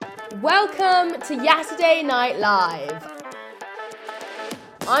Welcome to Yesterday Night Live.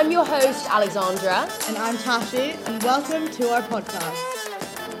 I'm your host, Alexandra. And I'm Tashi, and welcome to our podcast.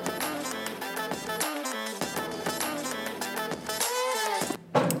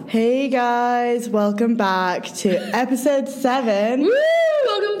 Hey guys, welcome back to episode 7. Woo!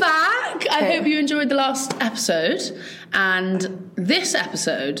 Welcome back. I hope you enjoyed the last episode. And this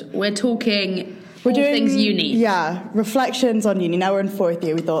episode, we're doing things uni. Yeah, reflections on uni. Now we're in 4th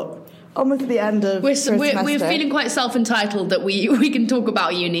year. We thought almost at the end of We're semester. feeling quite self-entitled that we can talk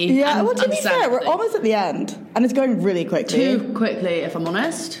about uni. Yeah, well, to be fair, we're almost at the end, and it's going really quickly. Too quickly, if I'm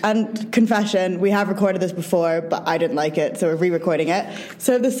honest. And confession, we have recorded this before, but I didn't like it, so we're re-recording it.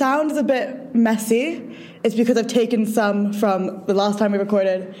 So if the sound is a bit messy, it's because I've taken some from the last time we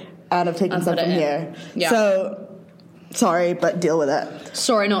recorded, and I've taken some from here. Yeah. So, sorry, but deal with it.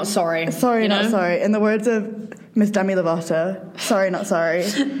 Sorry, not sorry. Sorry, not sorry. In the words of Miss Demi Lovato, sorry, not sorry.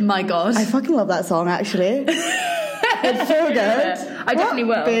 My God. I fucking love that song, actually. It's so good. Yeah, I definitely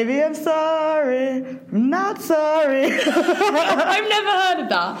will. Baby, I'm sorry. I'm not sorry. I've never heard of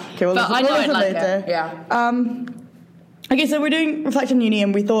that. Okay, well, but I know it like later. it. Yeah. Okay, so we're doing Reflection Uni,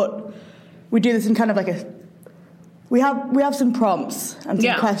 and we thought we'd do this in kind of like a... We have some prompts and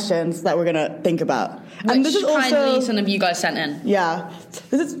some questions that we're going to think about. And Which this is kindly also, some of you guys sent in. Yeah.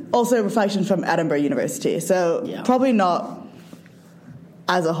 This is also reflections from Edinburgh University, so probably not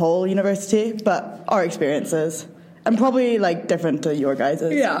as a whole university, but our experiences. And probably, like, different to your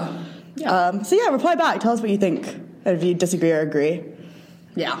guys's. Yeah. So, reply back. Tell us what you think, and if you disagree or agree.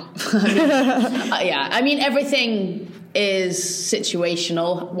 Yeah. I mean, everything is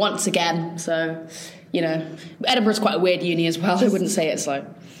situational, once again, so... You know, Edinburgh's quite a weird uni as well. I wouldn't say it's like...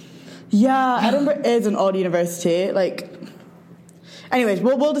 Yeah, Edinburgh is an odd university. Like, anyways,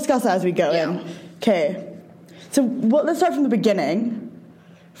 we'll discuss that as we go in. Okay, so let's start from the beginning.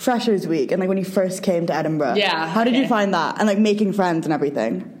 Freshers Week, and like when you first came to Edinburgh. Yeah. How did you find that? And like making friends and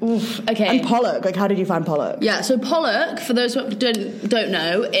everything. Oof, okay. And Pollock, like how did you find Pollock? Yeah, so Pollock, for those who don't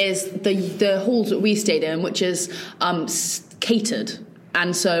know, is the halls that we stayed in, which is catered.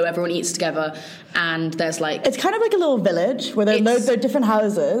 And so everyone eats together, and there's like... It's kind of like a little village, where there are different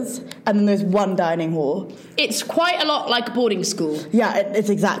houses, and then there's one dining hall. It's quite a lot like a boarding school. Yeah, it's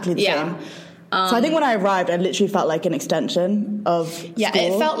exactly the same. So I think when I arrived, I literally felt like an extension of school.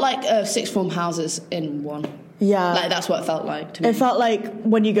 It felt like sixth form houses in one. Yeah. Like, that's what it felt like to me. It felt like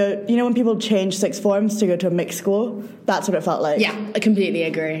when you go... You know when people change sixth forms to go to a mixed school? That's what it felt like. Yeah, I completely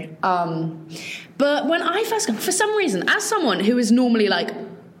agree. But when I first got... For some reason, as someone who is normally like...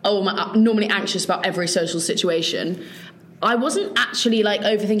 normally anxious about every social situation... I wasn't actually like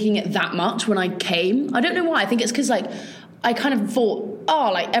overthinking it that much when I came. I don't know why. I think it's because like... I kind of thought,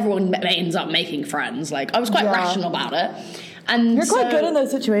 like everyone ends up making friends. Like I was quite rational about it. And you're quite good in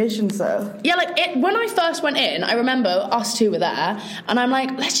those situations, though. Yeah, like when I first went in, I remember us two were there, and I'm like,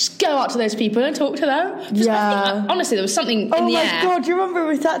 let's just go out to those people and talk to them. I think, honestly, there was something in the air. Oh my God, do you remember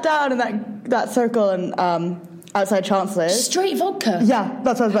we sat down in that circle and outside Chancellor's? Straight vodka. Yeah,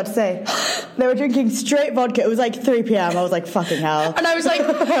 that's what I was about to say. They were drinking straight vodka. It was like 3 p.m. I was like, fucking hell. And I was like,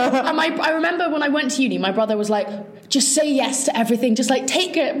 I remember when I went to uni, my brother was like, just say yes to everything. Just like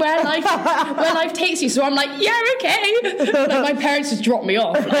take it where life takes you. So I'm like, yeah, okay. Like, my parents just dropped me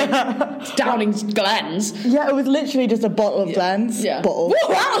off, like downing Glens. Yeah, it was literally just a bottle of Glens. Yeah. Bottle of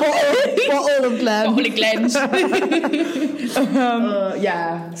Glens. Bottle of Glens.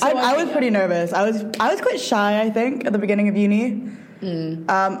 Yeah. So I was pretty nervous. I was quite shy, I think, at the beginning of uni.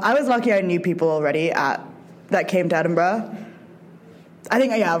 I was lucky I knew people already that came to Edinburgh. I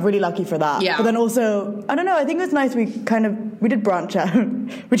think, really lucky for that. Yeah. But then also, I don't know, I think it was nice we did branch out.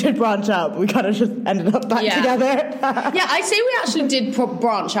 But we kind of just ended up back together. Yeah, I'd say we actually did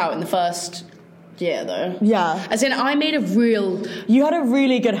branch out in the first year, though. Yeah. As in, I made a real... You had a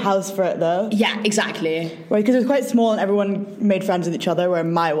really good house for it, though. Yeah, exactly. Right, because it was quite small and everyone made friends with each other, where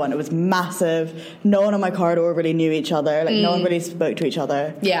in my one, it was massive. No one on my corridor really knew each other. Like, no one really spoke to each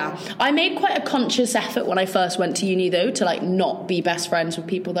other. Yeah. I made quite a conscious effort when I first went to uni, though, to, like, not be best friends with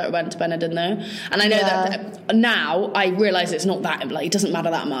people that went to Benedin, though. And I know that now I realise it's not that... Like, it doesn't matter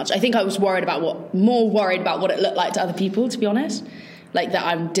that much. I think I was more worried about what it looked like to other people, to be honest. Like, that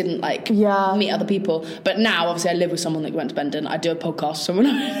I didn't, meet other people. But now, obviously, I live with someone that went to Bendon. I do a podcast with someone.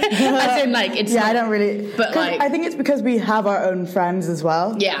 As in, like, it's... Yeah, I don't really... But, like... I think it's because we have our own friends as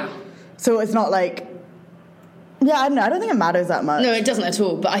well. Yeah. So it's not like... Yeah, I don't know. I don't think it matters that much. No, it doesn't at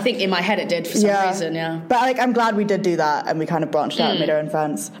all. But I think in my head it did for some reason, yeah. But, like, I'm glad we did do that and we kind of branched out and made our own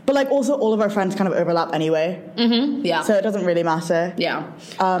friends. But, like, also all of our friends kind of overlap anyway. Mm-hmm, yeah. So it doesn't really matter. Yeah.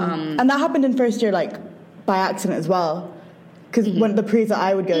 And that happened in first year, like, by accident as well. because when the prees that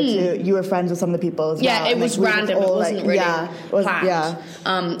I would go to, you were friends with some of the people as well. Yeah, it was random. It wasn't really planned. Yeah.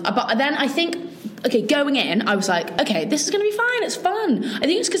 But then I think, okay, going in, I was like, okay, this is going to be fine. It's fun. I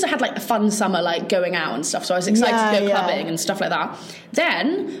think it's because I had like a fun summer, like going out and stuff. So I was excited to go clubbing and stuff like that.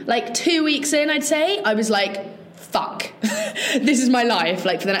 Then, like 2 weeks in, I'd say, I was like, fuck, this is my life,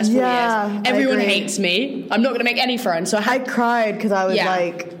 like for the next 4 years. Everyone hates me. I'm not going to make any friends. So I cried because I was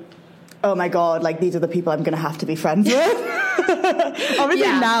like, oh my god, like these are the people I'm going to have to be friends with. Obviously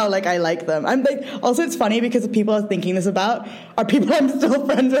now, like I like them. I'm like, also it's funny because the people I was thinking this about are people I'm still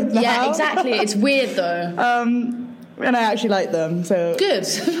friends with now. Yeah, exactly. It's weird though. And I actually like them, so good.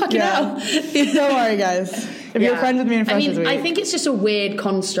 Fucking hell. Don't worry, guys. If you're friends with me in Freshers Week, I think it's just a weird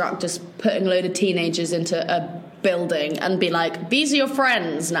construct, just putting a load of teenagers into a building and be like, these are your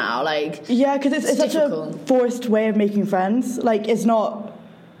friends now. Like, yeah, because it's such a forced way of making friends. Like, it's not.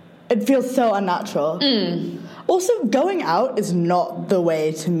 It feels so unnatural. Also, going out is not the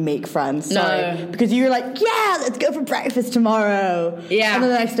way to make friends. Sorry. No. Because you're like, yeah, let's go for breakfast tomorrow. Yeah. And then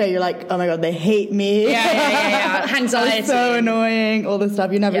the next day you're like, oh my god, they hate me. Yeah. Anxiety. It's so annoying, all this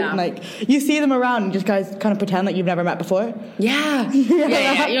stuff. You never, like, you see them around and just guys kind of pretend like you've never met before. Yeah.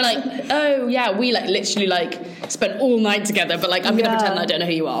 You're like, oh, yeah, we, like, literally, like, spent all night together, but, like, I'm going to pretend I don't know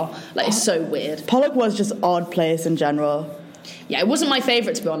who you are. Like, it's so weird. Pollock was just odd place in general. Yeah, it wasn't my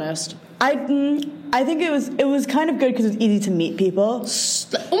favourite, to be honest. I think it was kind of good because it was easy to meet people.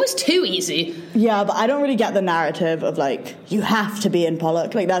 Almost too easy. Yeah, but I don't really get the narrative of, like, you have to be in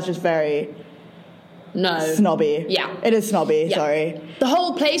Pollock. Like, that's just very... snobby. Yeah. It is snobby, sorry. The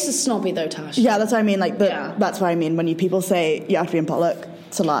whole place is snobby, though, Tash. Yeah, that's what I mean. Like, that's what I mean when people say you have to be in Pollock.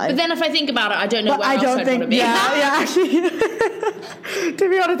 It's a lie. But then if I think about it, I don't know where else I'd want to be. Yeah, actually. To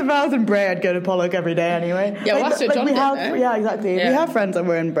be honest, if I was in Bray, I'd go to Pollock every day anyway. Yeah, well, that's what John did, though. Yeah, exactly. Yeah. We have friends that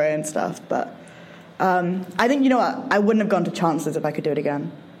were in Bray and stuff, but I think, you know what, I wouldn't have gone to Chancellors if I could do it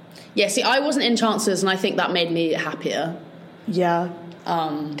again. Yeah, see, I wasn't in Chancellors, and I think that made me happier. Yeah.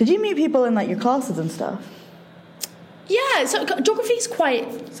 Did you meet people in, like, your classes and stuff? Yeah, so geography is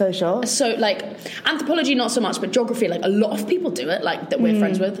quite... social? So, like, anthropology not so much, but geography, like, a lot of people do it, like, that we're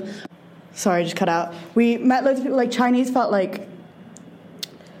friends with. Sorry, just cut out. We met loads of people, like, Chinese felt like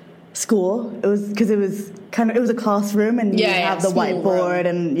school. It was, because it was kind of, it was a classroom, and you have the whiteboard,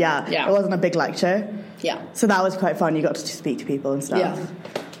 and it wasn't a big lecture. Yeah. So that was quite fun. You got to speak to people and stuff. Yeah.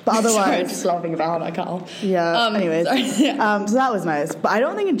 But otherwise... Sorry, just laughing about, I can't. Yeah, anyways. So that was nice. But I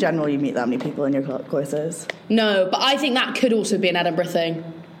don't think in general you meet that many people in your courses. No, but I think that could also be an Edinburgh thing.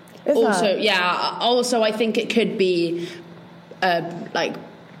 Is also, that? Yeah. Also, I think it could be, like,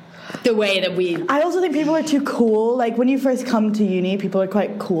 the way that we... I also think people are too cool. Like, when you first come to uni, people are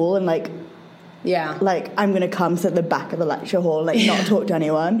quite cool and, like... Yeah. Like, I'm going to come sit at the back of the lecture hall, like, not talk to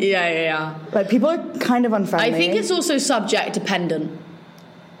anyone. Yeah. Like, people are kind of unfriendly. I think it's also subject dependent.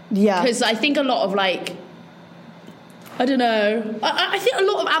 Yeah. Because I think a lot of, like, I don't know. I think a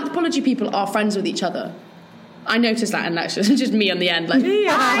lot of anthropology people are friends with each other. I noticed that in lectures. Just me on the end, like,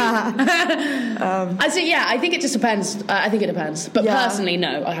 hi. I think it just depends. I think it depends. But personally,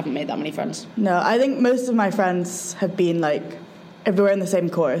 no, I haven't made that many friends. No, I think most of my friends have been, like, if we were in the same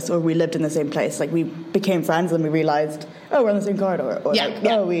course or we lived in the same place, like, we became friends and we realised, oh, we're in the same corridor. Or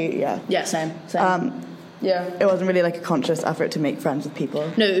Yeah, same. Yeah. It wasn't really, like, a conscious effort to make friends with people.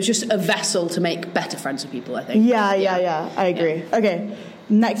 No, it was just a vessel to make better friends with people, I think. Yeah. I agree. Yeah. Okay,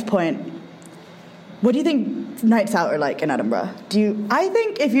 next point. What do you think nights out are like in Edinburgh? I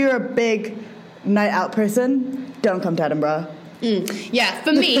think if you're a big night out person, don't come to Edinburgh. Yeah,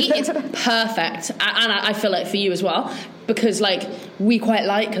 for me, it's perfect. And I feel like for you as well. Because, like, we quite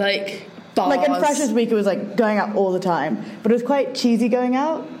like bars. Like, in Freshers Week, it was, like, going out all the time. But it was quite cheesy going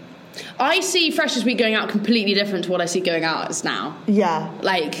out. I see Freshers Week going out completely different to what I see going out as now. Yeah.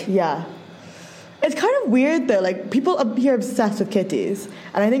 Like... Yeah. It's kind of weird, though. Like, people up here are obsessed with kitties.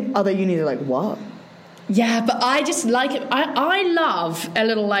 And I think other unis are like, what? Yeah, but I just like it. I love a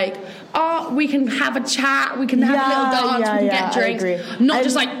little, like, we can have a chat, we can have a little dance, we can get drinks. I agree. Not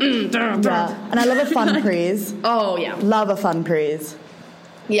just like, Yeah, and I love a fun prees. Oh, yeah. Love a fun prees.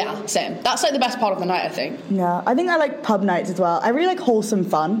 Yeah, same. That's, like, the best part of the night, I think. Yeah, I think I like pub nights as well. I really like wholesome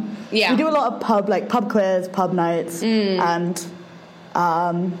fun. Yeah. We do a lot of pub quiz, pub nights, and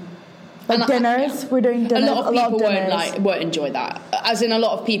like dinners. We're doing dinners. A lot of people won't enjoy that. As in, a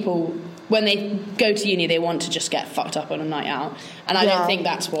lot of people, when they go to uni, they want to just get fucked up on a night out. And I don't think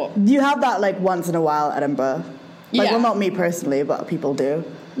that's what... You have that, like, once in a while at Edinburgh. Like, well, not me personally, but people do.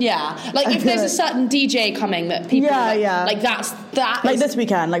 Yeah, like, if there's a certain DJ coming that people like that like this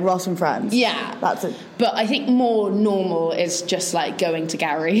weekend, like Ross and Friends. Yeah, that's it. But I think more normal is just, like, going to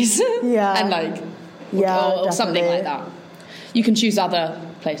Gary's. Yeah. And, like, or something like that. You can choose other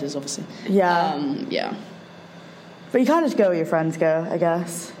places, obviously. Yeah. But you can't just go where your friends go, I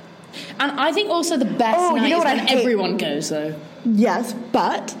guess. And I think also the best night is when everyone goes, though. Yes,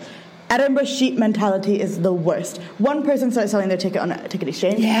 but Edinburgh sheep mentality is the worst. One person starts selling their ticket on a ticket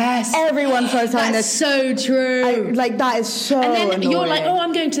exchange. Yes. Everyone starts selling That's so true. That is so annoying. And then you're like, oh,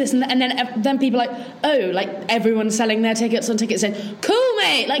 I'm going to this. And then people are like, oh, like everyone's selling their tickets on tickets. And cool,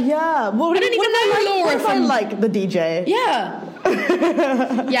 mate. Like, yeah. Well, I don't even know Laura from... like the DJ. Yeah.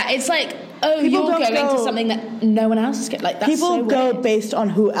 Yeah, it's like, oh, people you're going to something that no one else is going. Like, that's people so go weird. based on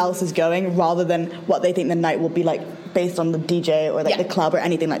who else is going rather than what they think the night will be like based on the DJ or like the club or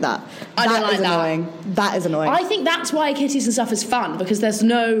anything like that. I don't like that. Annoying. That is annoying. I think that's why kitties and stuff is fun, because there's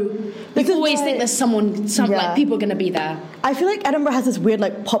no... You always think there's like people are going to be there. I feel like Edinburgh has this weird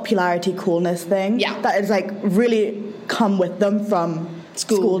like popularity coolness thing that is like really come with them from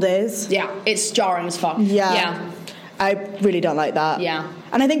school days. Yeah, it's jarring as fuck. Yeah. I really don't like that. Yeah.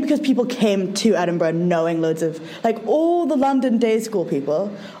 And I think because people came to Edinburgh knowing loads of, like, all the London day school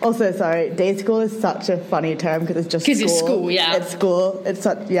people. Also, sorry, day school is such a funny term because it's just school. Because it's school, yeah. It's school. It's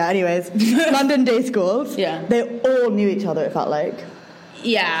such, yeah, anyways. London day schools. Yeah. They all knew each other, it felt like.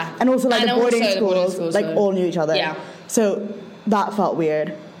 Yeah. And also, like, the boarding schools, like, all knew each other. Yeah. So that felt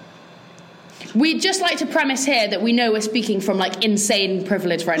weird. We'd just like to premise here that we know we're speaking from like insane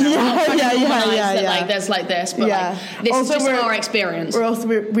privilege right now. Yeah. Like there's like this, but like this also, is just our experience.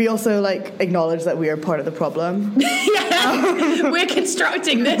 We also like acknowledge that we are part of the problem. We're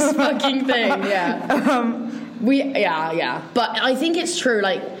constructing this fucking thing. Yeah. But I think it's true.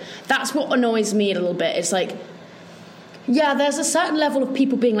 Like that's what annoys me a little bit. It's like, yeah, there's a certain level of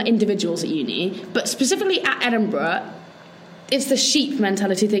people being like individuals at uni, but specifically at Edinburgh, it's the sheep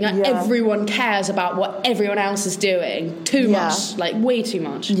mentality thing. Like everyone cares about what everyone else is doing too much, like way too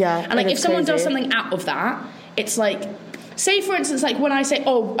much. Yeah, and like if someone does something out of that, it's like, say for instance, like when I say,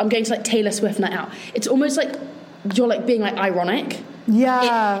 oh, I'm going to like Taylor Swift night out, it's almost like you're like being like ironic.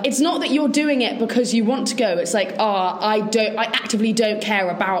 Yeah, it's not that you're doing it because you want to go. It's like, I actively don't care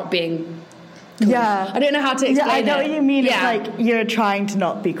about being cool. Yeah, I don't know how to explain it. Yeah, I know what you mean. Yeah. It's like you're trying to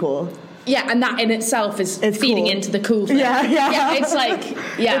not be cool. Yeah, and that in itself is feeding into the cool thing. Yeah, it's like,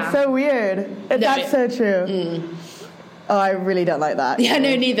 It's so weird. That's so true. Oh, I really don't like that. Yeah,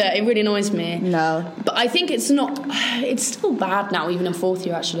 no, neither. It really annoys me. No. But I think it's still bad now, even in fourth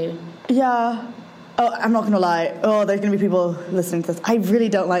year, actually. Yeah. Oh, I'm not going to lie. Oh, there's going to be people listening to this. I really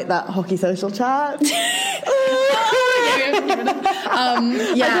don't like that hockey social chat. I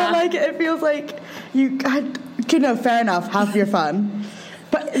don't like it. It feels like fair enough, have your fun.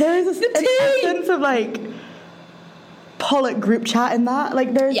 But there is an essence of like Pollock group chat in that.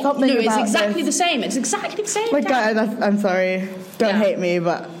 Like there's something about it's exactly the same. It's exactly the same. Like guys, I'm sorry. Don't hate me,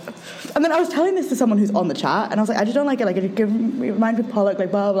 but. And then I was telling this to someone who's on the chat, and I was like, I just don't like it. Like it reminds me of Pollock, like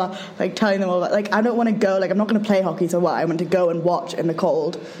blah blah blah. Like telling them all that. Like I don't want to go. Like I'm not going to play hockey. So what? I want to go and watch in the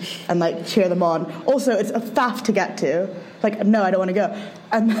cold, and like cheer them on. Also, it's a faff to get to. Like no, I don't want to go.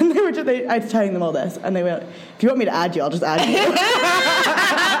 And then I was telling them all this, and they went, if you want me to add you, I'll just add you.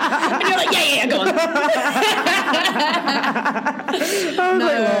 And you're like, yeah, go on.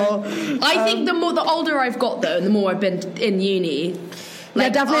 I think the older I've got though, and the more I've been in uni.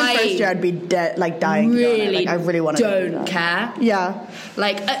 Like, definitely in first year I'd be dying. Really, like I really want to don't care. Yeah,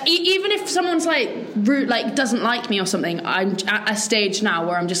 like even if someone's like rude, like doesn't like me or something, I'm at a stage now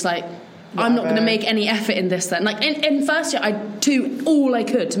where I'm just like, I'm not going to make any effort in this then. Like in first year, I'd do all I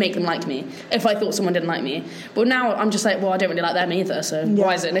could to make them like me if I thought someone didn't like me. But now I'm just like, well, I don't really like them either, so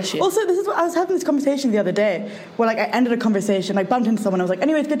why is it an issue? Also, this is what I was having this conversation the other day where like I ended a conversation, like bumped into someone, I was like,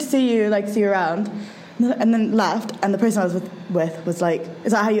 anyway, it's good to see you, like see you around. And then left, and the person I was with was like,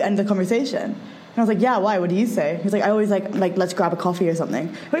 is that how you end the conversation? And I was like, yeah, why? What do you say? He was like, I always like let's grab a coffee or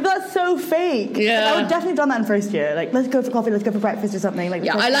something. Like, that's so fake. Yeah. Like, I would definitely have done that in first year. Like, let's go for coffee, let's go for breakfast or something. Like,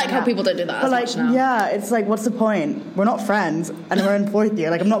 yeah, I like how people don't do that as much now. Yeah, it's like, what's the point? We're not friends, and we're in fourth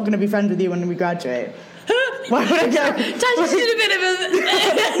year. Like, I'm not going to be friends with you when we graduate. Why would I go? That's just a bit of a...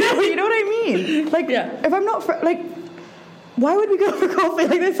 No, you know what I mean? Like, if I'm not... why would we go for coffee?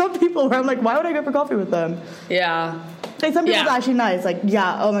 Like, there's some people where I'm like, why would I go for coffee with them? Yeah. Like, some people are actually nice. Like,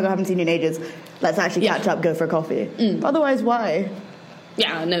 oh my God, I haven't seen you in ages. Let's actually catch up, go for a coffee. Otherwise, why?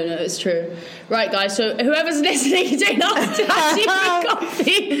 Yeah, no, it's true. Right, guys, so whoever's listening, don't ask to ask you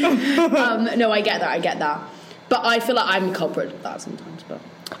for coffee. No, I get that. But I feel like I'm a culprit of that sometimes. But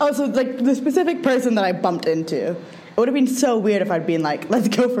so, like, the specific person that I bumped into... It would have been so weird if I'd been like, let's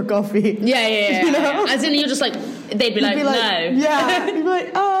go for coffee. Yeah. You know? As in, you're just like, they'd be like, no. Yeah. You'd be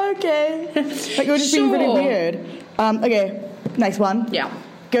like, oh, okay. Like, it would just be really weird. Okay, next one. Yeah.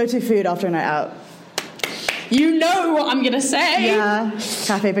 Go to food after a night out. You know what I'm gonna say. Yeah.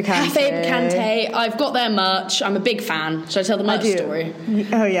 Cafe Picante. Cafe Picante. I've got their merch. I'm a big fan. Should I tell the merch story?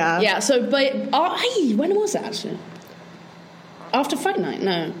 Oh yeah. Yeah. So, but when was it actually? After fight night?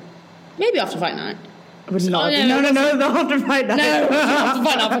 No. Maybe after fight night. Would not. No, not after fight night. No, after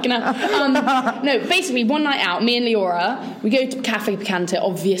fight night, fucking hell. No, basically, one night out, me and Leora, we go to Cafe Picante,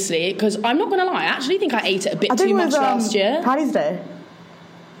 obviously, because I'm not going to lie, I actually think I ate it a bit too much last year. Paddy's Day.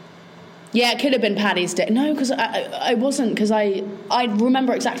 Yeah, it could have been Paddy's Day. No, because I wasn't, because I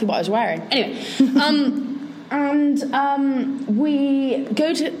remember exactly what I was wearing. Anyway, we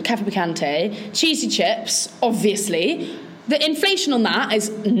go to Cafe Picante, cheesy chips, obviously. The inflation on that is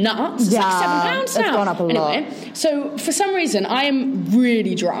nuts. It's like £7 now. It's gone up a lot. Anyway, so for some reason, I am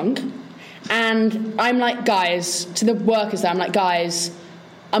really drunk. And I'm like, guys, to the workers there, I'm like, guys,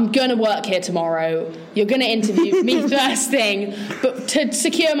 I'm going to work here tomorrow. You're going to interview me first thing. But to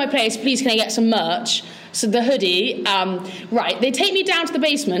secure my place, please can I get some merch? So the hoodie, right, they take me down to the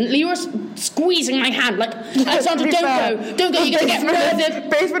basement. Leora's squeezing my hand, like, Alexandra, don't go, you're going to get murdered.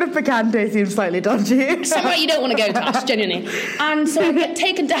 Basement of Picante seems slightly dodgy. Somewhere you don't want to go, Tash, genuinely. And so I get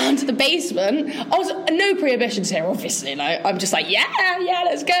taken down to the basement. I was no prohibitions here, obviously. Like, I'm just like, yeah,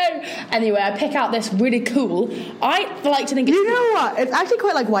 let's go. Anyway, I pick out this really cool. I like to think it's know what? It's actually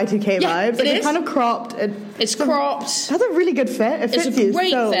quite like Y2K vibes. It is. It's kind of cropped. It's cropped. It has a really good fit. It fits it's a you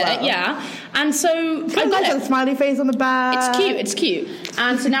great so fit, well. yeah. And so I got a smiley face on the back. It's cute.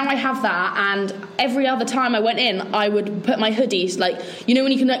 And so now I have that, and every other time I went in, I would put my hoodies, like, you know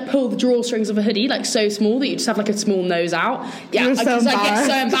when you can like pull the drawstrings of a hoodie, like so small that you just have like a small nose out? Yeah, I get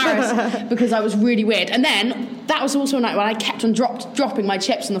so embarrassed because I was really weird. And then that was also a night when I kept on dropping my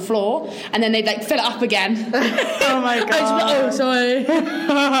chips on the floor, and then they'd like fill it up again. Oh my god. I was like, oh,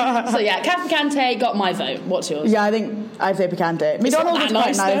 sorry. So yeah, Cafe Picante got my vote. What's yours? Yeah, I think I'd say Picante. McDonald's is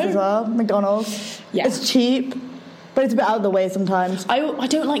quite nice as well. McDonald's. Yeah. It's cheap, but it's a bit out of the way sometimes. I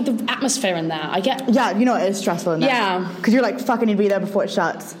don't like the atmosphere in there. Yeah, you know it is stressful in there. Yeah. Because you're like, fucking need to be there before it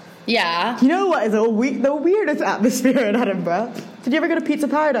shuts. Yeah. You know what is the weirdest atmosphere in Edinburgh? Did you ever go to Pizza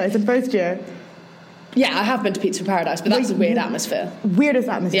Paradise in first year? Yeah, I have been to Pizza Paradise, but that's a weird atmosphere. Weirdest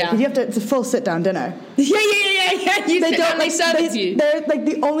atmosphere. Yeah. Because it's a full sit-down dinner. Yeah. You sit down, they serve you. They're like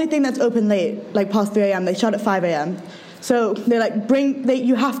the only thing that's open late, like past 3 a.m. They shut at 5 a.m. So they like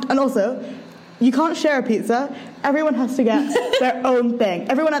you have to, and also, you can't share a pizza. Everyone has to get their own thing.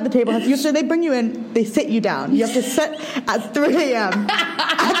 Everyone at the table has to. So they bring you in. They sit you down. You have to sit at 3 a.m.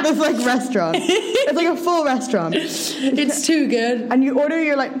 at this like restaurant. It's like a full restaurant. It's too good. And you order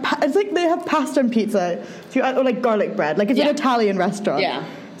your like. It's like they have pasta and pizza. So or like garlic bread. Like it's an Italian restaurant. Yeah.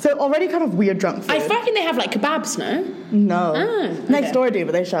 So already kind of weird drunk food. I reckon they have like kebabs, no? No. Oh, okay. Next door do,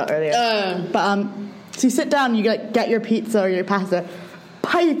 but they shut earlier. But so you sit down. You like get your pizza or your pasta.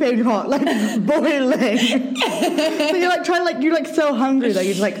 Piping hot, like boiling. So you're like you're like so hungry that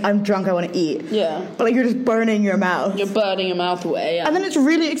you're just like, I'm drunk, I want to eat. Yeah. But like you're just burning your mouth. You're burning your mouth away. Yeah. And then it's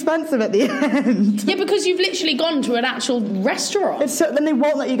really expensive at the end. Yeah, because you've literally gone to an actual restaurant. Then they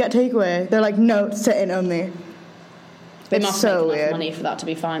won't let you get takeaway. They're like, no, sit in only. They must make enough money for that to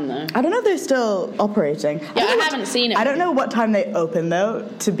be fine, though. I don't know if they're still operating. Yeah, I haven't seen it. I don't know what time they open though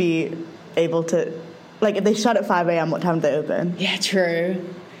to be able to. Like, if they shut at 5 a.m., what time do they open? Yeah, true.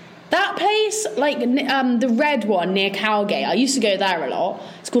 That place, like, the red one near Cowgate, I used to go there a lot.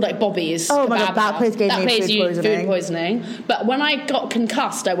 It's called, like, Bobby's. Oh, my God, that place gave me food poisoning. But when I got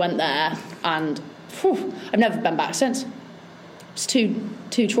concussed, I went there, and I've never been back since. It's too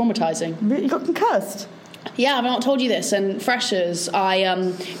traumatising. Really? You got concussed? Yeah, I've not told you this. And freshers, I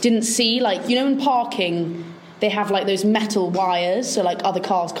didn't see, like, you know in parking, they have, like, those metal wires, so, like, other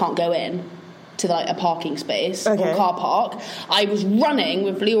cars can't go in to like a parking space or car park. I was running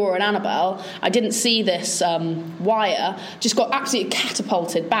with Leora and Annabelle. I didn't see this wire, just got absolutely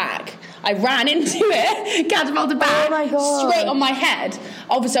catapulted back. I ran into it, catapulted back, oh my God, straight on my head.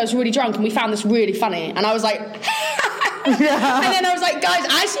 Obviously I was really drunk and we found this really funny and I was like and then I was like, guys,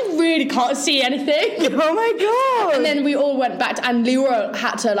 I actually really can't see anything. Oh my God. And then we all went back and Leora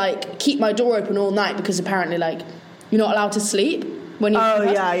had to like keep my door open all night because apparently like you're not allowed to sleep when you're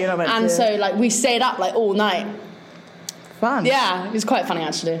you're not meant to. And so like we stayed up like all night. Fun. Yeah, it was quite funny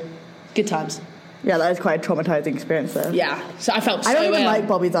actually. Good times. Yeah, that is quite a traumatizing experience though. Yeah, so I felt so I don't even ill. like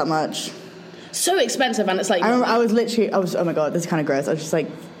Bobby's that much. So expensive and it's like I was oh my God, this is kind of gross. I was just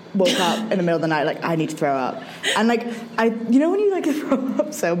like woke up in the middle of the night like I need to throw up. And like you know when you like throw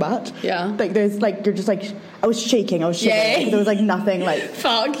up so much? Yeah. Like there's like you're just like I was shaking. I was shivering. There was like nothing like.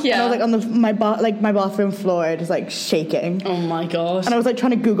 Fuck yeah. And I was like on my bathroom floor, just like shaking. Oh my gosh. And I was like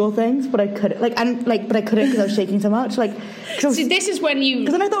trying to Google things, but I couldn't. But I couldn't because I was shaking so much. Like, see, this is when you.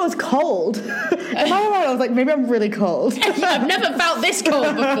 Because then I thought it was cold. In my mind, I was like, maybe I'm really cold. I've never felt this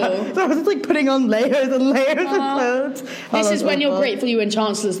cold before. So I was just like putting on layers and layers of clothes. This is when you're grateful you were in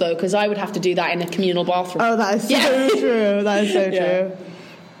Chancellor's though, because I would have to do that in a communal bathroom. Oh, that is so true. That is so true.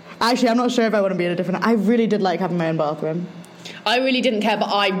 Actually, I'm not sure if I want to be in a different. I really did like having my own bathroom. I really didn't care, but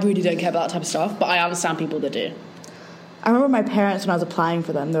I really don't care about that type of stuff. But I understand people that do. I remember my parents when I was applying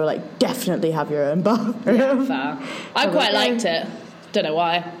for them. They were like, "Definitely have your own bathroom." Yeah, fair. I quite liked it. Don't know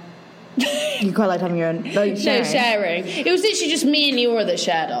why. You quite liked having your own. No, sharing. It was literally just me and Eora that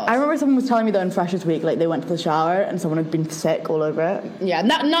shared ours. I remember someone was telling me though in Freshers Week, like they went to the shower and someone had been sick all over it. Yeah,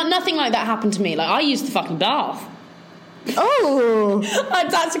 nothing like that happened to me. Like I used the fucking bath. Oh,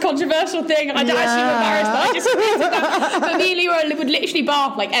 that's a controversial thing. I'm actually embarrassed that I just admitted that. But me and Leora would literally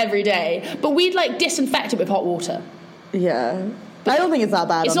bath like every day, but we'd like disinfect it with hot water. Yeah, but I don't think it's that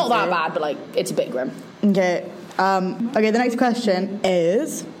bad. It's honestly not that bad, but like it's a bit grim. Okay. Okay. The next question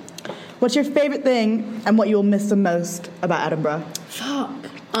is, what's your favourite thing and what you'll miss the most about Edinburgh? Fuck.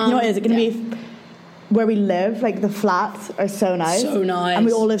 You know what it is? It's going to be where we live. Like the flats are so nice. So nice. And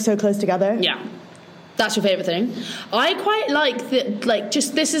we all live so close together. Yeah. That's your favourite thing. I quite like that. Like,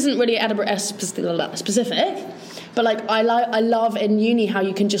 just this isn't really Edinburgh specific, but like I love in uni how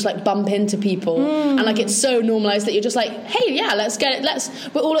you can just like bump into people and like it's so normalised that you're just like, hey, yeah,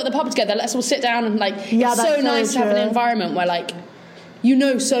 we're all at the pub together. Let's all sit down and like. Yeah, it's so nice to have an environment where like you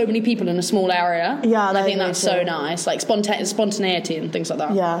know so many people in a small area. Yeah, I think that's so nice. Like spontaneity and things like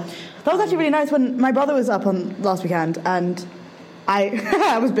that. Yeah, that was actually really nice when my brother was up on last weekend and.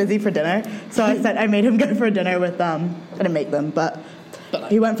 I was busy for dinner, so I made him go for dinner with I didn't make them, but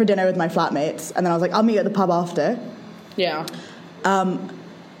like, he went for dinner with my flatmates, and then I was like, I'll meet you at the pub after. Yeah. And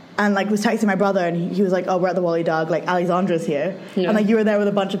like was texting my brother, and he was like, oh, we're at the Wally Dog, like Alexandra's here, and like you were there with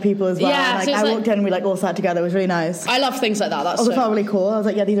a bunch of people as well. Yeah, and, like I walked in, and we like all sat together. It was really nice. I love things like that. That's also felt really cool. I was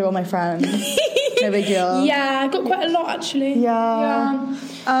like, yeah, these are all my friends. No big deal. Yeah, I got quite a lot actually. Yeah.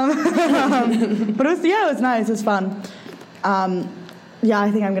 But it was nice. It was fun. Yeah,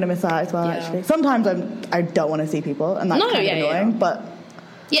 I think I'm going to miss that as well, actually. Sometimes I don't want to see people, and that's kind of annoying, but...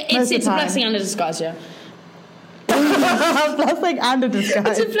 Yeah, it's a blessing and a disguise, yeah. A blessing and a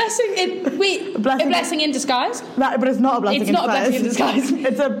disguise. It's a blessing a blessing in disguise? But it's not a blessing in disguise. It's not a blessing in disguise.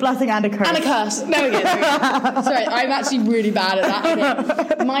 It's a blessing and a curse. And a curse. There we go. Sorry, I'm actually really bad at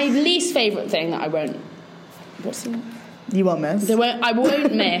that. Okay. My least favourite thing that I won't... What's the... You won't miss? I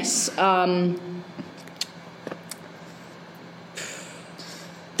won't miss...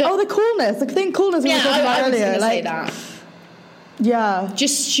 the coolness. The thing coolness we were talking about earlier. I was going to say that. Yeah.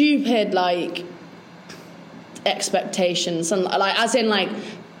 Just stupid, like, expectations. And, like, as in, like,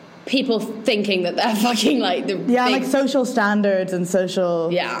 people thinking that they're fucking, like, the like, social standards and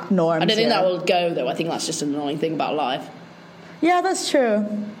social norms. I don't think that will go, though. I think that's just an annoying thing about life. Yeah, that's true.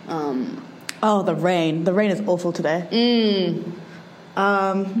 The rain. The rain is awful today.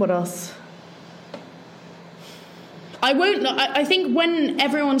 What else? I think when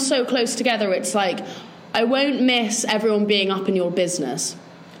everyone's so close together, it's like, I won't miss everyone being up in your business.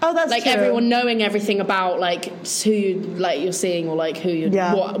 Oh, that's like true. Everyone knowing everything about like who you're seeing or like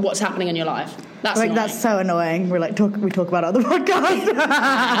what's happening in your life. That's like annoying. That's so annoying. We talk about it on the podcast.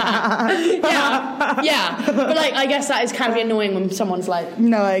 yeah. But like I guess that is kind of annoying when someone's like,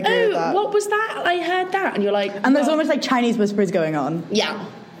 no, I agree with that. What was that? I heard that, and you're like, and there's almost like Chinese whispers going on. Yeah.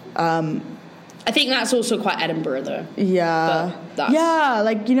 I think that's also quite Edinburgh, though. Yeah. Yeah,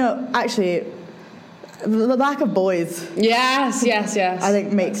 like, actually, the lack of boys. Yes. I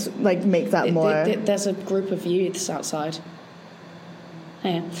think makes that more. There's a group of youths outside.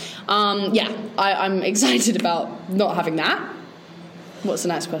 Yeah. I'm excited about not having that. What's the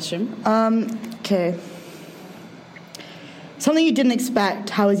next question? Okay. Something you didn't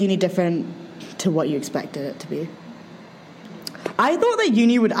expect. How is uni different to what you expected it to be? I thought that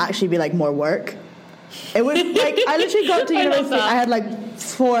uni would actually be like more work. It was like I literally got to university. I had like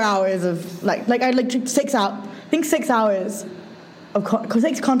 4 hours of like I took 6 hours of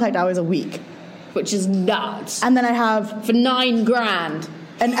 6 contact hours a week, which is nuts. And then I have for $9,000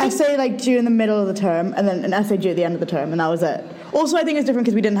 an essay like due in the middle of the term, and then an essay due at the end of the term, and that was it. Also, I think it's different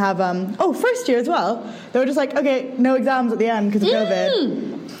because we didn't have first year as well. They were just like, okay, no exams at the end because of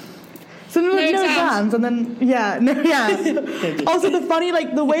COVID. So no exams, and then Also,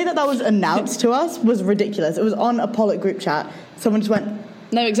 the way that was announced to us was ridiculous. It was on a Pollock group chat. Someone just went,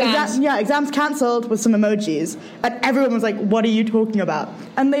 No exams. Exams cancelled with some emojis. And everyone was like, what are you talking about?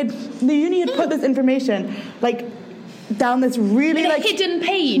 And the uni had put this information, like, down this really, like... hidden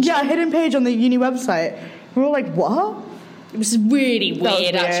page. Yeah, a hidden page on the uni website. We were like, what? It was really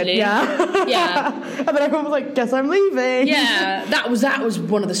weird, actually. Yeah. Yeah. And then everyone was like, guess I'm leaving. Yeah, that was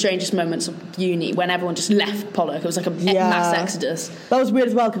one of the strangest moments of uni, when everyone just left Pollock. It was like a mass exodus. That was weird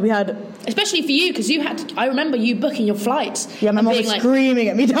as well, because we had... Especially for you, because you had to, I remember you booking your flights. Yeah, my mum was screaming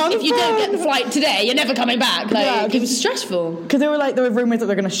at me down the If you don't get the flight today, you're never coming back. Like, it was stressful. Because there were rumours that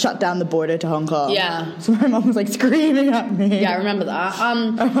they're going to shut down the border to Hong Kong. Yeah. So my mum was like screaming at me. Yeah, I remember that.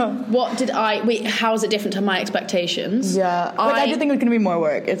 How is it different to my expectations? Yeah. I did think it was going to be more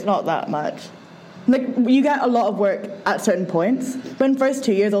work. It's not that much. Like, you get a lot of work at certain points, but in first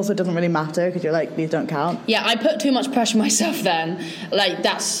 2 years also it doesn't really matter, because you're like, these don't count. Yeah, I put too much pressure on myself then.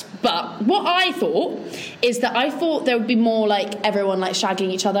 But what I thought is that I thought there would be more, like, everyone, like, shagging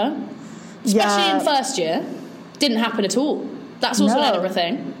each other. Especially in first year. Didn't happen at all. That's also an Edinburgh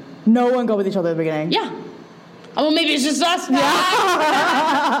thing. No one got with each other at the beginning. Yeah. Oh, well, maybe it's just us. Yeah.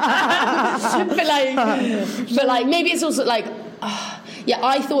 but maybe it's also, like...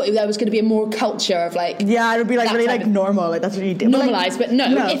 I thought there was going to be a more culture of, like... Yeah, it would be, like, really, like, normal. Like, that's what you do. Normalised, but no.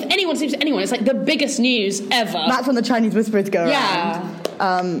 If anyone seems to anyone, it's, like, the biggest news ever. That's when the Chinese whispers go around. Yeah.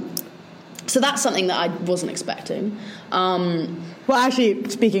 So that's something that I wasn't expecting. Well, actually,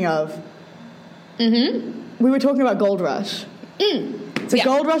 speaking of... we were talking about Gold Rush. So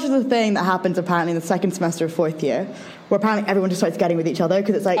Gold Rush is a thing that happens, apparently, in the second semester of fourth year, where apparently everyone just starts getting with each other,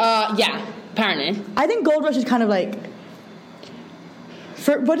 because it's, like... apparently. I think Gold Rush is kind of, like...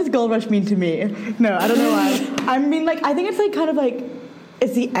 what does Gold Rush mean to me? No, I don't know why. I mean, like, I think it's, like, kind of, like,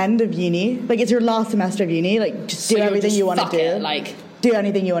 it's the end of uni. Like, it's your last semester of uni. Like, just do everything you want to do. Do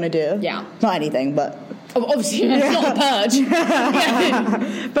anything you want to do. Yeah. Not anything, but... Obviously, it's not a purge.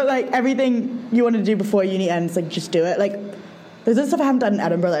 But, like, everything you want to do before uni ends, like, just do it. Like, there's this stuff I haven't done in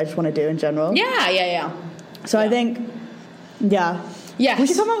Edinburgh that I just want to do in general. Yeah. So I think, Yes. we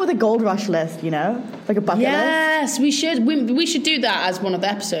should come up with a Gold Rush list, you know? Like a bucket list. Yes, we should. We should do that as one of the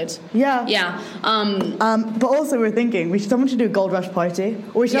episodes. Yeah. Yeah. But also we're thinking someone should do a Gold Rush party.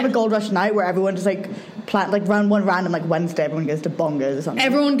 Or we should have a Gold Rush night where everyone just, like, round one random, like, Wednesday, everyone goes to Bongos or something.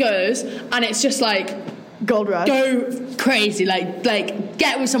 Everyone goes, and it's just, like... Gold Rush. Go crazy, like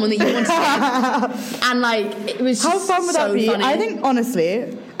get with someone that you want to get. And, like, it was how fun would that be? Funny. I think,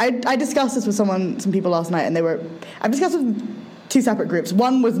 honestly, I discussed this with some people last night, and I've discussed with 2 separate groups.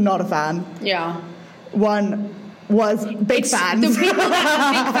 One was not a fan. Yeah. One was big fans. The people that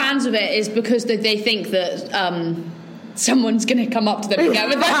are big fans of it is because they think that someone's going to come up to them and go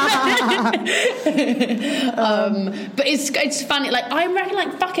with them. But it's funny. Like, I reckon,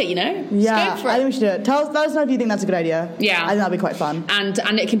 like, fuck it, you know? Yeah, go for it. I think we should do it. Let us know if you think that's a good idea. Yeah. I think that'd be quite fun. And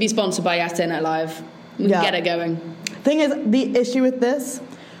it can be sponsored by Saturday Night Live. We can get it going. Thing is, the issue with this,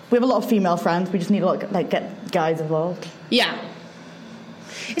 we have a lot of female friends. We just need to, like, get guys involved. Yeah.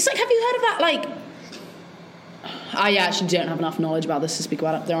 It's like, have you heard of that, like... I actually don't have enough knowledge about this to speak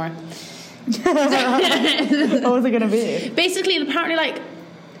about it, don't worry. What was it going to be? Basically, apparently, like,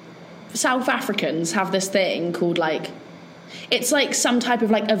 South Africans have this thing called, like... It's, like, some type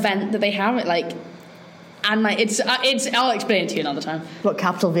of, like, event that they have. It, like... And, like, it's... I'll explain it to you another time. What,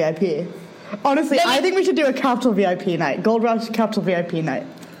 Capital VIP? Honestly, I think we should do a Capital VIP night. Gold Rush Capital VIP night.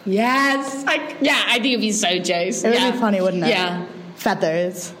 Yes! I think it'd be so jokes. It would be funny, wouldn't it? Yeah.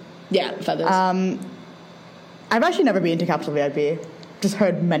 Feathers. Yeah, feathers. I've actually never been to Capital VIP. Just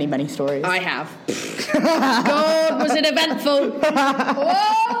heard many, many stories. I have. God, was it eventful?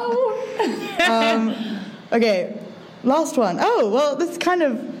 Whoa! Okay, last one. Oh, well, we kind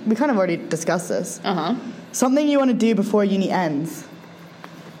of already discussed this. Something you want to do before uni ends.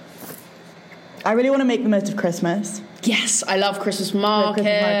 I really want to make the most of Christmas. Yes, I love Christmas market. The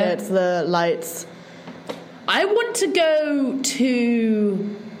Christmas markets, the lights. I want to go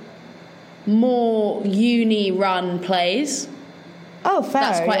to more uni-run plays. Oh, fair.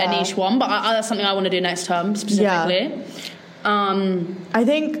 That's quite a niche one, but that's something I want to do next term specifically. Yeah. I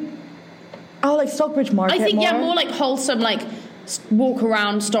think... Oh, like Stockbridge Market. I think more like wholesome, like walk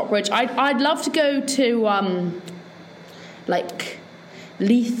around Stockbridge. I'd love to go to like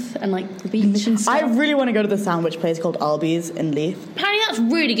Leith and like the beach and stuff. I really want to go to the sandwich place called Albi's in Leith. Apparently that's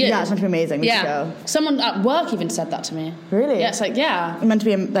really good. Yeah, it's meant to be amazing. We should go. Someone at work even said that to me. Really? Yeah, it's like It's meant to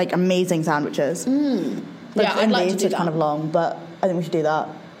be like amazing sandwiches. But yeah, I'd like to do that. It's kind of long, but I think we should do that.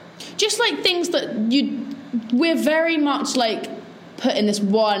 Just like things that we're very much like put in this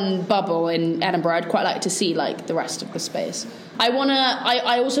one bubble in Edinburgh. I'd quite like to see like the rest of the space. I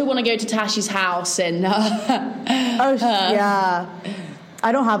also want to go to Tashi's house in yeah.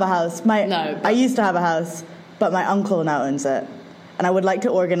 I don't have a house. I used to have a house, but my uncle now owns it. And I would like to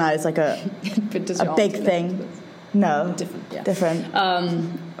organise like a big thing. No. Different.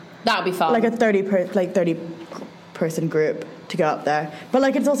 That would be fun. Like a 30 person group to go up there. But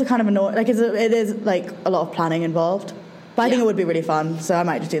like it's also kind of annoying. Like it is like a lot of planning involved. But I think it would be really fun, so I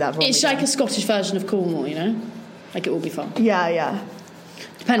might just do that for It's like a Scottish version of Cornwall, you know? Like it will be fun. Yeah.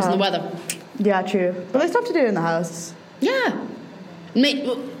 Depends on the weather. Yeah, true. But there's stuff to do in the house. Yeah.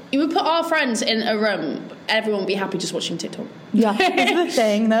 You would put our friends in a room, everyone would be happy just watching TikTok. Yeah. It's the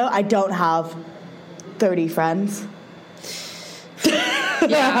thing, though, I don't have 30 friends.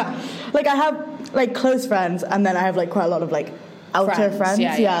 Yeah. Like, I have, like, close friends, and then I have, like, quite a lot of, like, outer friends.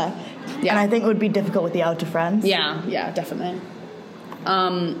 Yeah. And I think it would be difficult with the outer friends. Yeah, definitely.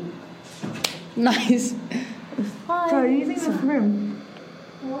 Nice. Hi. So, are you using this room?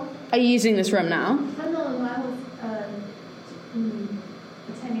 What? Are you using this room now? No, I was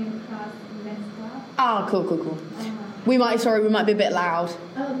attending the class next class. Oh, cool. We might be a bit loud.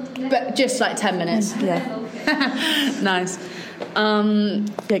 But just like 10 minutes. Yeah. Okay. Nice.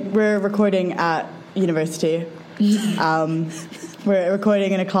 We're recording at university. We're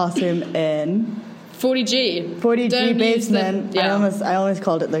recording in a classroom in 40G basement. I almost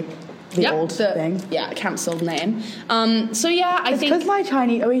called it the old thing. Yeah, cancelled name. So yeah, I think because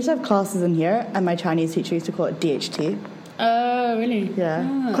we used to have classes in here, and my Chinese teacher used to call it DHT. Oh, really?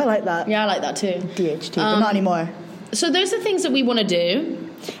 Yeah, quite like that. Yeah, I like that too. DHT, but not anymore. So those are things that we want to do,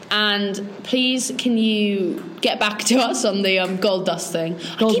 and please can you get back to us on the gold dust thing?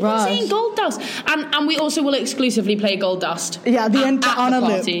 I keep on saying gold dust, and we also will exclusively play gold dust. Yeah, on a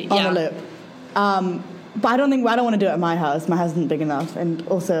party. loop. But I don't want to do it at my house. My house isn't big enough, and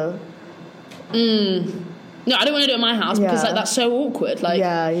also. No, I don't want to do it at my house because like that's so awkward. Like,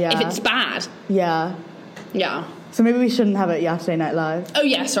 if it's bad. Yeah. So maybe we shouldn't have it Saturday Night Live. Oh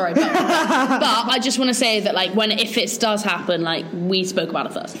yeah, sorry, but I just want to say that like if it does happen, like we spoke about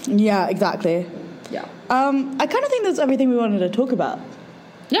it first. Yeah, exactly. Yeah. I kind of think that's everything we wanted to talk about.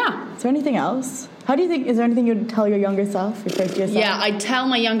 Yeah. Is there anything else? How do you think? Is there anything you'd tell your younger self, your first year self? Yeah, I'd tell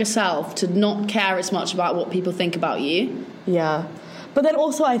my younger self to not care as much about what people think about you. Yeah, but then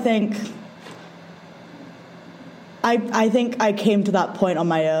also I think I came to that point on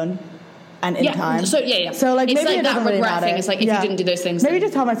my own. And in time. So yeah. So like it's maybe like it doesn't that really regret matter. thing. It's like if you didn't do those things. Maybe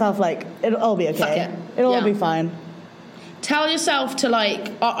just tell myself like it'll all be okay. Fuck it. It'll all be fine. Tell yourself to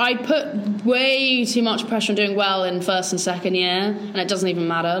like I put way too much pressure on doing well in first and second year, and it doesn't even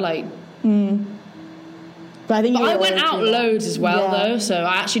matter. Like. But I went out loads as well though, so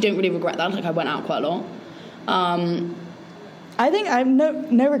I actually don't really regret that. Like I went out quite a lot. I think I have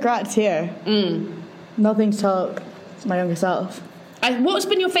no regrets here. Nothing to tell my younger self. What's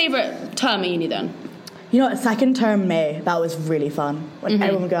been your favourite term at uni then? You know what, second term May, that was really fun. When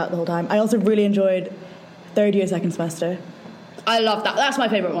everyone would go out the whole time. I also really enjoyed third year, second semester. I love that. That's my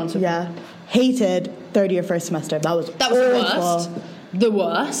favourite one. Yeah. Hated third year, first semester. That was the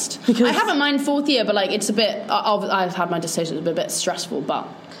worst. Because I haven't mind fourth year, but like it's a bit, I've had my dissertation, it's a bit stressful, but.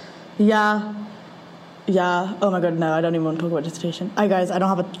 Yeah. Oh my god, no, I don't even want to talk about dissertation. Guys, I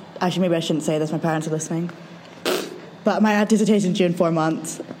don't have actually maybe I shouldn't say this, my parents are listening. But my dissertation's due in 4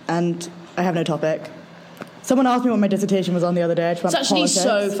 months, and I have no topic. Someone asked me what my dissertation was on the other day. It's actually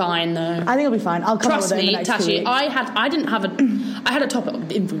so fine, though. I think it'll be fine. I'll come up with it in the next 2 weeks. I had a topic of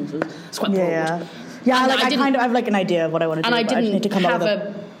influencers. It's quite broad. Yeah, like I kind of have like an idea of what I want to do. And I didn't need to come have up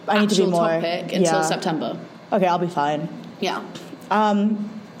with I need to be more topic until September. Okay, I'll be fine. Yeah.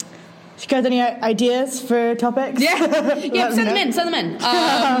 You guys any ideas for topics? Yeah, send them in.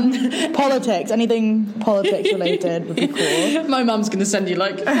 Politics, anything politics related would be cool. My mum's going to send you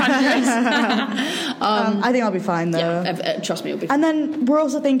like I think I'll be fine though. Yeah, trust me, it'll be fine. And then we're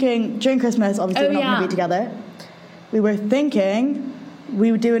also thinking, during Christmas, obviously we're not going to be together. We were thinking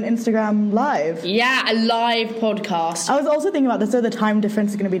we would do an Instagram live. Yeah, a live podcast. I was also thinking about this, so the time difference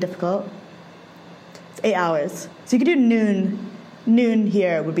is going to be difficult. It's 8 hours. So you could do noon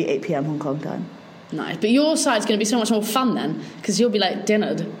here would be 8 p.m. Hong Kong time. Nice. But your side's going to be so much more fun then, because you'll be like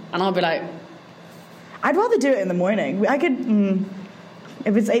dinnered, and I'll be like... I'd rather do it in the morning. I could...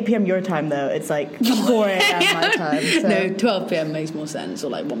 if it's 8 p.m. your time, though, it's like 4 a.m. my time. So. No, 12 p.m. makes more sense, or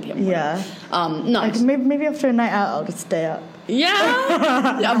like 1 p.m. Yeah. Nice. Maybe after a night out, I'll just stay up.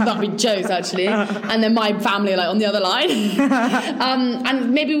 Yeah. That'd be Joe's, actually. And then my family, like, on the other line.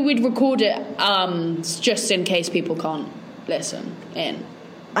 And maybe we'd record it just in case people can't listen in.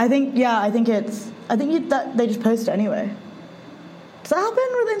 I think they just post it anyway. Does that happen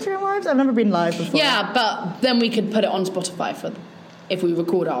with Instagram Lives? I've never been live before. Yeah, but then we could put it on Spotify for if we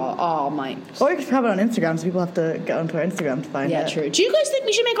record our mics. Or you could have it on Instagram, so people have to get onto our Instagram to find it. Yeah, true. Do you guys think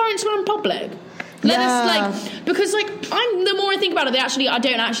we should make our Instagram public? Let us, because, the more I think about it, I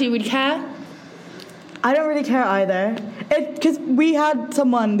don't actually really care. I don't really care either. Because we had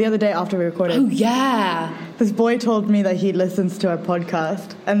someone the other day after we recorded. Oh, yeah. This boy told me that he listens to our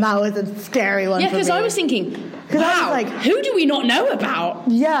podcast, and that was a scary one for me. Yeah, because I was thinking, wow, I was who do we not know about?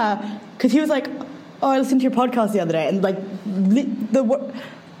 Yeah, because he was like, oh, I listened to your podcast the other day, and the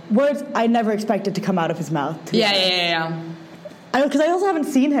words I never expected to come out of his mouth. Yeah. Because I also haven't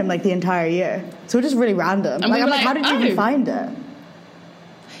seen him the entire year, so it's just really random. And how did you even find it?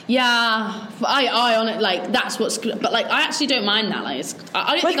 Yeah, I on it that's what's good, but I actually don't mind that. I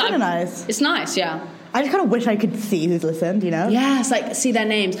don't think kind of nice. It's nice, yeah. I just kind of wish I could see who's listened, you know? Yeah, it's see their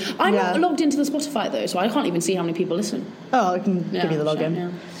names. I'm not logged into the Spotify though, so I can't even see how many people listen. Oh, I can give you the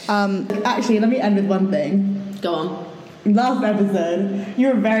login. Actually, let me end with one thing. Go on. Last episode, you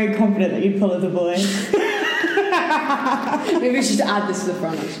were very confident that you'd pull as a boy. Maybe we should add this to the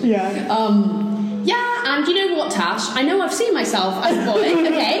front, actually. Yeah. Yeah, and you know what, Tash? I know I've seen myself as a boy,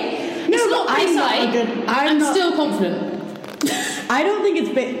 okay? No, it's not precise. I'm still confident. I don't think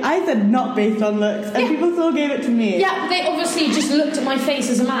it's I said not based on looks, and people still gave it to me. Yeah, but they obviously just looked at my face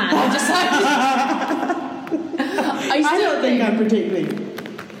as a man and decided... I don't think I'm particularly...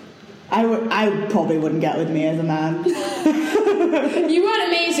 I probably wouldn't get with me as a man. You weren't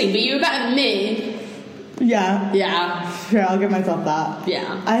amazing, but you were better than me. Yeah. Yeah. Sure, I'll give myself that.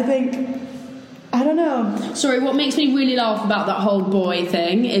 Yeah. I think... I don't know. Sorry, what makes me really laugh about that whole boy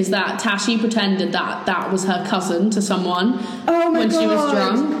thing is that Tashi pretended that was her cousin to someone when she was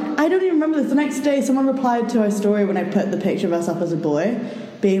drunk. I don't even remember this. The next day, someone replied to our story when I put the picture of us up as a boy,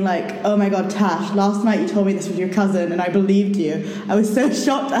 being like, oh my god, Tash, last night you told me this was your cousin and I believed you. I was so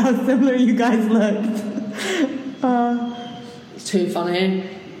shocked at how similar you guys looked. It's too funny.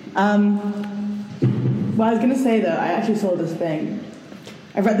 What I was going to say, though, I actually saw this thing.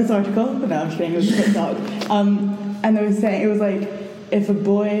 I read this article, but no, I'm just kidding, it was a TikTok. And they were saying, it was like, if a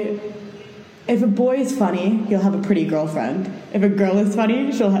boy is funny, he'll have a pretty girlfriend. If a girl is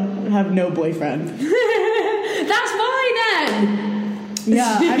funny, she'll have no boyfriend. That's why then!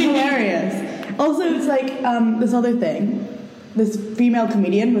 Yeah, I'm hilarious. Also, it's this other thing. This female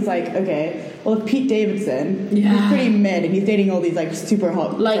comedian was like, okay, well, if Pete Davidson, he's pretty mid, and he's dating all these super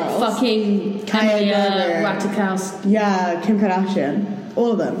hot girls. Fucking Kenya Ratajkowski. Yeah, Kim Kardashian.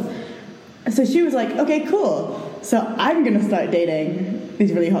 All of them. So she was like, okay, cool. So I'm going to start dating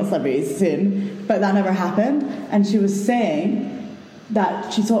these really hot celebrities soon. But that never happened. And she was saying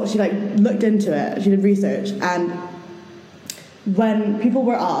that she looked into it. She did research. And when people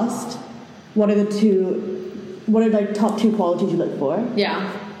were asked, what are top two qualities you look for? Yeah.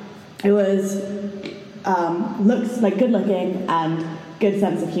 It was looks, good looking and good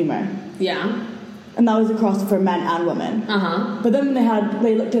sense of humor. Yeah. And that was across for men and women. But then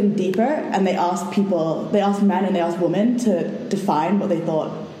they looked in deeper and they asked men and they asked women to define what they thought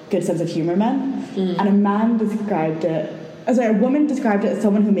good sense of humor meant. And a woman described it as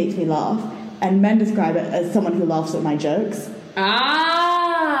someone who makes me laugh, and men describe it as someone who laughs at my jokes. Isn't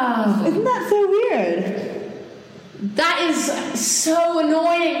that so weird? That is so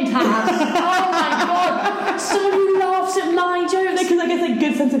annoying, Taz. Oh my god. Someone who laughs at my jokes. Because I guess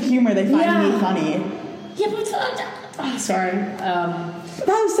good sense of humour, they find me funny. Yeah, but sorry. That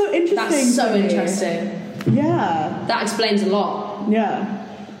was so interesting. That's so interesting. Yeah. That explains a lot. Yeah.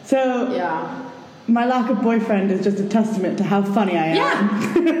 So my lack of boyfriend is just a testament to how funny I am.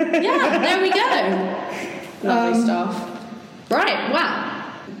 Yeah, there we go. Lovely stuff. Right, wow.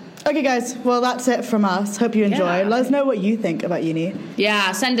 Okay, guys. Well, that's it from us. Hope you enjoy. Yeah. Let us know what you think about uni.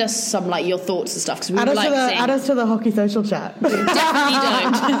 Yeah, send us some your thoughts and stuff because we would like seeing. Add us to the hockey social chat. Definitely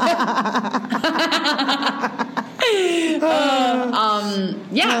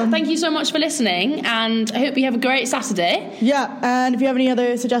don't. Thank you so much for listening, and I hope you have a great Saturday. Yeah, and if you have any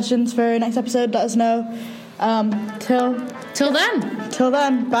other suggestions for next episode, let us know. Till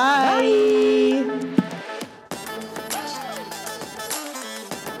then. Bye. Bye.